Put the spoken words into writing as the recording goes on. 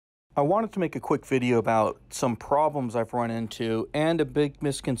I wanted to make a quick video about some problems I've run into and a big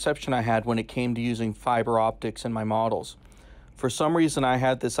misconception I had when it came to using fiber optics in my models. For some reason, I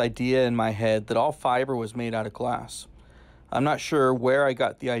had this idea in my head that all fiber was made out of glass. I'm not sure where I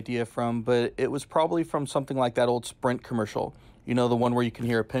got the idea from, but it was probably from something like that old Sprint commercial. You know, the one where you can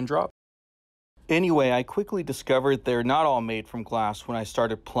hear a pin drop? Anyway, I quickly discovered they're not all made from glass when I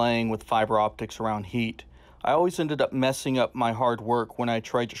started playing with fiber optics around heat. I always ended up messing up my hard work when I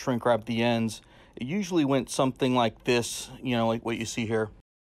tried to shrink wrap the ends. It usually went something like this, like what you see here.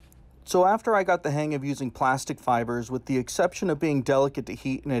 So after I got the hang of using plastic fibers, with the exception of being delicate to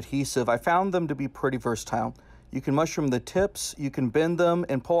heat and adhesive, I found them to be pretty versatile. You can mushroom the tips, you can bend them,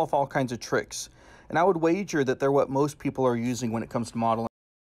 and pull off all kinds of tricks. And I would wager that they're what most people are using when it comes to modeling.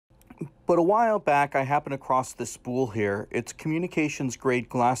 But a while back, I happened across this spool here. It's communications grade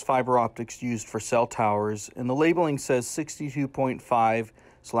glass fiber optics used for cell towers, and the labeling says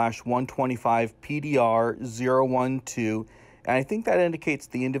 62.5/125 PDR012, and I think that indicates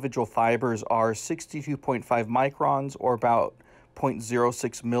the individual fibers are 62.5 microns or about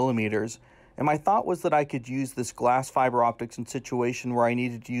 0.06 millimeters. And my thought was that I could use this glass fiber optics in a situation where I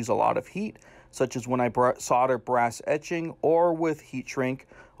needed to use a lot of heat, such as when I solder brass etching or with heat shrink.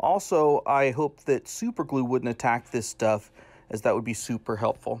 Also, I hoped that super glue wouldn't attack this stuff, as that would be super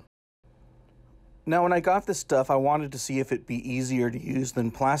helpful. Now, when I got this stuff, I wanted to see if it'd be easier to use than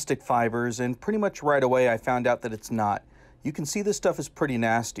plastic fibers, and pretty much right away I found out that it's not. You can see this stuff is pretty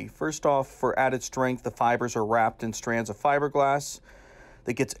nasty. First off, for added strength, the fibers are wrapped in strands of fiberglass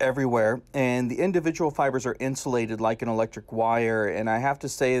that gets everywhere, and the individual fibers are insulated like an electric wire, and I have to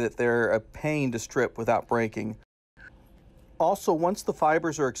say that they're a pain to strip without breaking. Also, once the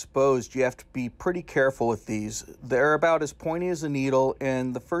fibers are exposed, you have to be pretty careful with these. They're about as pointy as a needle,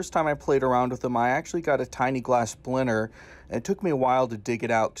 and the first time I played around with them, I actually got a tiny glass splinter, and it took me a while to dig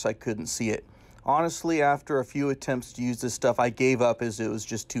it out because I couldn't see it. Honestly, after a few attempts to use this stuff, I gave up as it was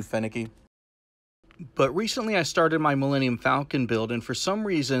just too finicky. But recently I started my Millennium Falcon build, and for some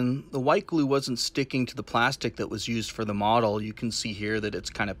reason the white glue wasn't sticking to the plastic that was used for the model. You can see here that it's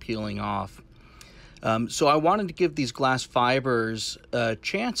kind of peeling off. So I wanted to give these glass fibers a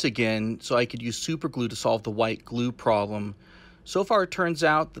chance again so I could use super glue to solve the white glue problem. So far it turns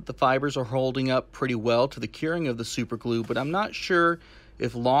out that the fibers are holding up pretty well to the curing of the super glue, but I'm not sure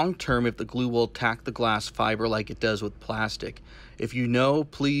if long term if the glue will attack the glass fiber like it does with plastic. If you know,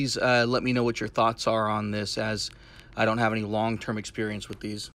 please let me know what your thoughts are on this, as I don't have any long-term experience with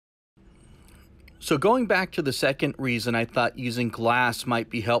these. So going back to the second reason I thought using glass might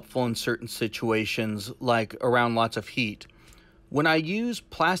be helpful in certain situations, like around lots of heat. When I use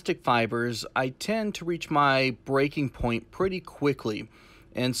plastic fibers, I tend to reach my breaking point pretty quickly,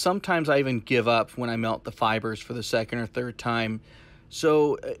 and sometimes I even give up when I melt the fibers for the second or third time.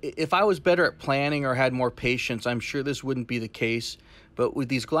 So if I was better at planning or had more patience, I'm sure this wouldn't be the case. But with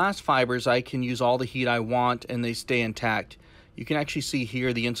these glass fibers, I can use all the heat I want and they stay intact. You can actually see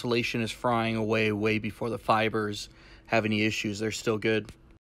here the insulation is frying away way before the fibers have any issues. They're still good.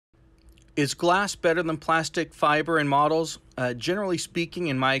 Is glass better than plastic fiber in models? Generally speaking,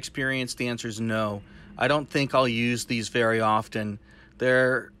 in my experience, the answer is no. I don't think I'll use these very often.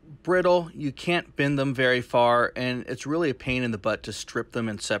 They're brittle, you can't bend them very far, and it's really a pain in the butt to strip them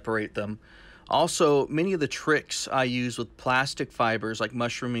and separate them. Also, many of the tricks I use with plastic fibers, like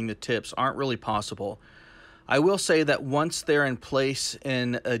mushrooming the tips, aren't really possible. I will say that once they're in place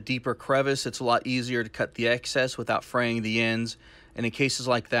in a deeper crevice, it's a lot easier to cut the excess without fraying the ends, and in cases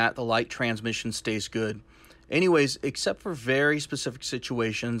like that, the light transmission stays good. Anyways, except for very specific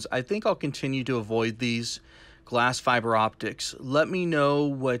situations, I think I'll continue to avoid these glass fiber optics. Let me know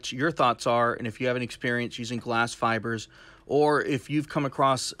what your thoughts are, and if you have an experience using glass fibers, or if you've come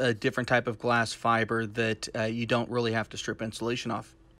across a different type of glass fiber that you don't really have to strip insulation off.